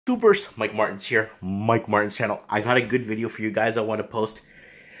Tubers, Mike Martin's here, Mike Martin's channel. I got a good video for you guys I want to post.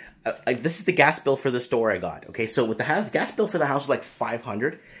 This is the gas bill for the store I got. Okay, so with the gas bill for the house was like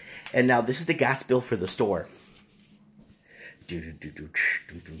 $500, and now this is the gas bill for the store.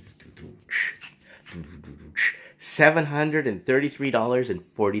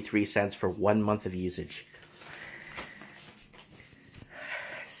 $733.43 for 1 month of usage.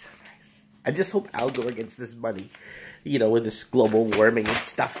 So nice. I just hope Al Gore gets this money, you know, with this global warming and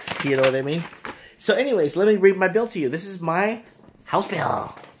stuff. You know what I mean? So anyways, let me read my bill to you. This is my house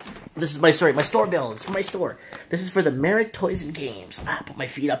bill. This is my store bill. It's for my store. This is for the Marik Toys and Games. Put my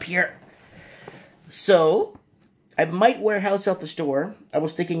feet up here. So, I might warehouse out the store. I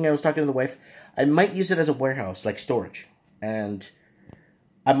was talking to the wife, I might use it as a warehouse, like storage. And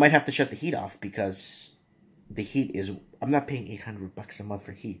I might have to shut the heat off because the heat is, I'm not paying $800 a month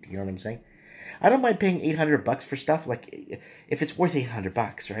for heat. You know what I'm saying? I don't mind paying $800 for stuff, like, if it's worth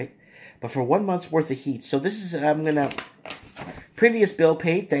 $800, right? But for 1 month's worth of heat. So this is, I'm gonna, previous bill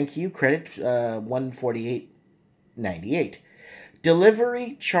paid, thank you, credit, $148.98.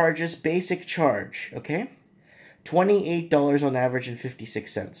 Delivery charges, basic charge, okay? $28 on average and 56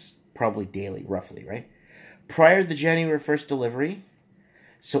 cents. Probably daily, roughly, right? Prior to the January 1st delivery,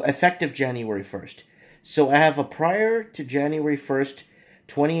 so effective January 1st. So I have a prior to January 1st,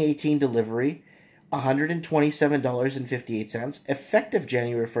 2018 delivery, $127.58. Effective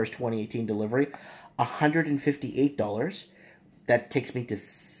January 1st, 2018 delivery, $158. That takes me to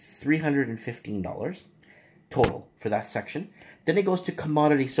 $315 total for that section. Then it goes to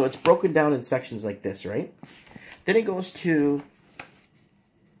commodity. So it's broken down in sections like this, right? Then it goes to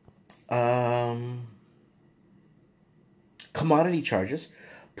commodity charges.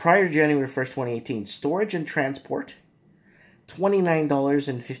 Prior to January 1st, 2018, storage and transport,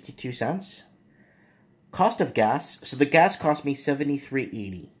 $29.52. Cost of gas. So the gas cost me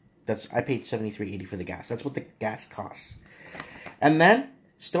 $73.80. I paid $73.80 for the gas. That's what the gas costs. And then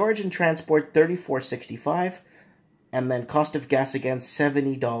storage and transport, $34.65. And then cost of gas again,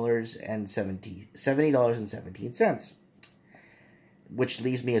 $70.17, which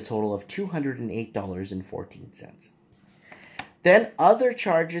leaves me a total of $208.14. Then other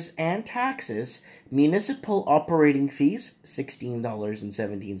charges and taxes, municipal operating fees,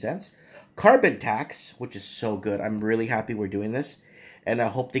 $16.17. Carbon tax, which is so good. I'm really happy we're doing this. And I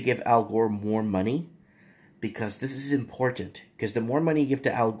hope to give Al Gore more money, because this is important. Because the more money you give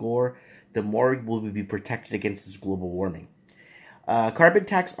to Al Gore, the more will we be protected against this global warming. Carbon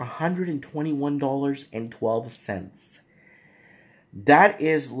tax, $121.12. That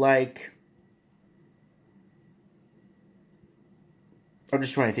is like, I'm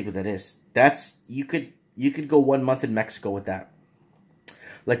just trying to think what that is. That's, you could go 1 month in Mexico with that.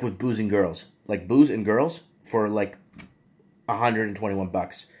 Like with booze and girls. Like booze and girls for like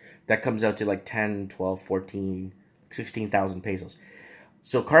 $121. That comes out to like 10, 12, 14, 16,000 pesos.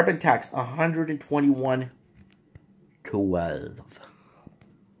 So carbon tax, $121.12.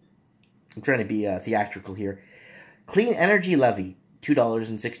 I'm trying to be theatrical here. Clean energy levy,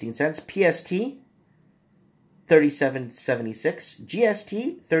 $2.16. PST, $37.76.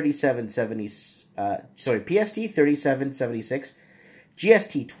 GST, PST, $37.76.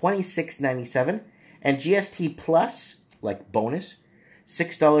 GST, $26.97. And GST plus, like bonus,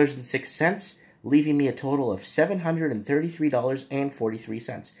 $6.06. Leaving me a total of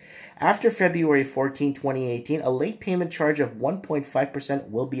 $733.43. After February 14, 2018, a late payment charge of 1.5%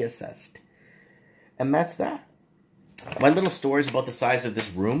 will be assessed. And that's that. My little store is about the size of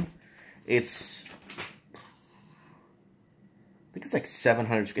this room. It's, I think it's like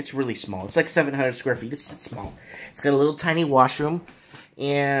 700, it's really small. It's like 700 square feet, it's small. It's got a little tiny washroom,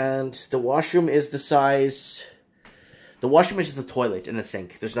 and the washroom is the size, the washroom is the toilet and the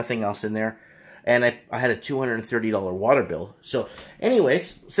sink. There's nothing else in there. And I had a $230 water bill. So,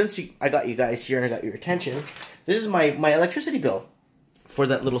 anyways, since I got you guys here and I got your attention, this is my electricity bill for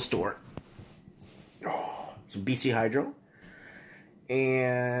that little store. Oh, some BC Hydro.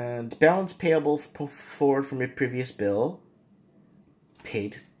 And balance payable forward from your previous bill.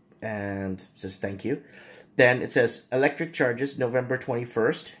 Paid. And says thank you. Then it says electric charges November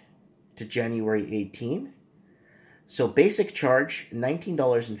 21st to January 18. So basic charge,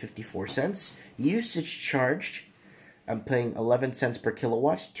 $19.54. Usage charged, I'm paying 11 cents per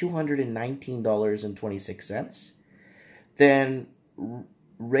kilowatt, $219.26. Then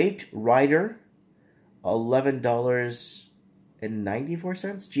rate rider, $11.94.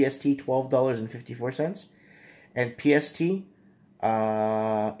 GST, $12.54. And PST,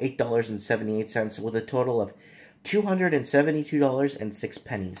 $8.78, with a total of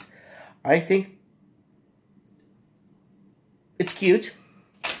 $272.06. I think it's cute.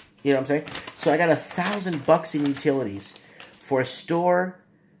 You know what I'm saying? So I got $1,000 in utilities for a store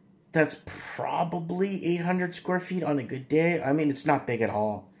that's probably 800 square feet on a good day. I mean, it's not big at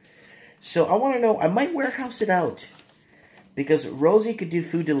all. So I want to know, I might warehouse it out. Because Rosie could do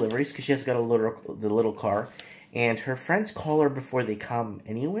food deliveries because she has got the little car. And her friends call her before they come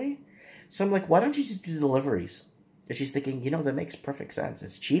anyway. So I'm like, why don't you just do deliveries? And she's thinking, you know, that makes perfect sense.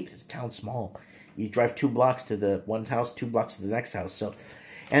 It's cheap. It's town small. You drive 2 blocks to the one house, 2 blocks to the next house. So,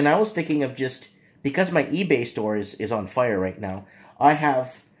 and I was thinking of just, because my eBay store is on fire right now, I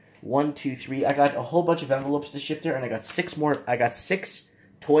have 1, 2, 3. I got a whole bunch of envelopes to ship there, and I got 6 more. I got 6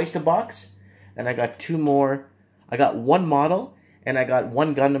 toys to box, and I got 2 more. I got 1 model, and I got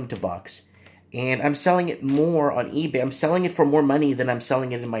 1 Gundam to box. And I'm selling it more on eBay. I'm selling it for more money than I'm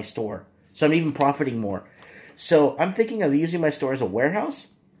selling it in my store. So I'm even profiting more. So I'm thinking of using my store as a warehouse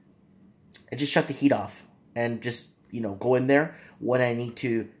and just shut the heat off. And just, you know, go in there when I need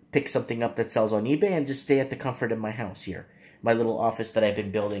to pick something up that sells on eBay and just stay at the comfort of my house here. My little office that I've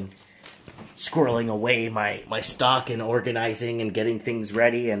been building. Squirreling away my stock and organizing and getting things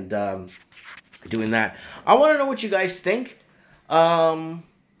ready and doing that. I want to know what you guys think.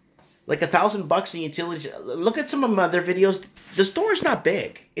 Like $1,000 in utilities. Look at some of my other videos. The store is not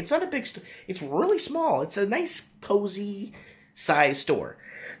big. It's not a big store. It's really small. It's a nice, cozy size store.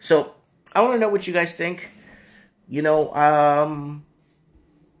 So I want to know what you guys think. You know, I'm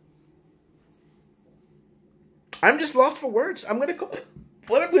just lost for words. What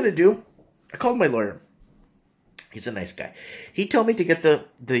I'm gonna do. I called my lawyer. He's a nice guy. He told me to get the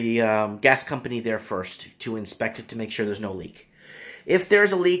gas company there first to inspect it to make sure there's no leak. If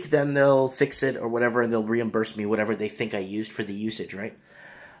there's a leak, then they'll fix it or whatever, and they'll reimburse me whatever they think I used for the usage, right?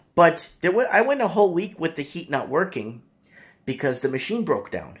 But I went a whole week with the heat not working because the machine broke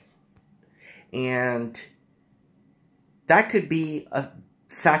down. And that could be a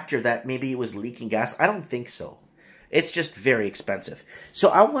factor that maybe it was leaking gas. I don't think so. It's just very expensive. So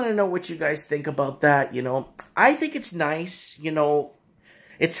I want to know what you guys think about that, you know. I think it's nice, you know.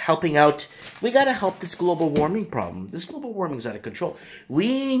 It's helping out. We got to help this global warming problem. This global warming is out of control.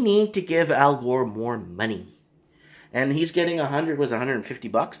 We need to give Al Gore more money. And he's getting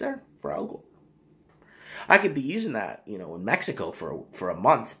 $150 there for Al Gore. I could be using that, you know, in Mexico for a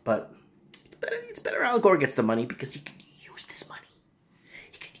month, but it's better Al Gore gets the money because he can use this money.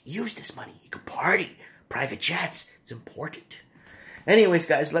 He can use this money. He can party. Private jets. It's important. Anyways,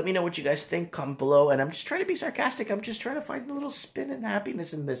 guys, let me know what you guys think. Comment below. And I'm just trying to be sarcastic. I'm just trying to find a little spin and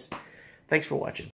happiness in this. Thanks for watching.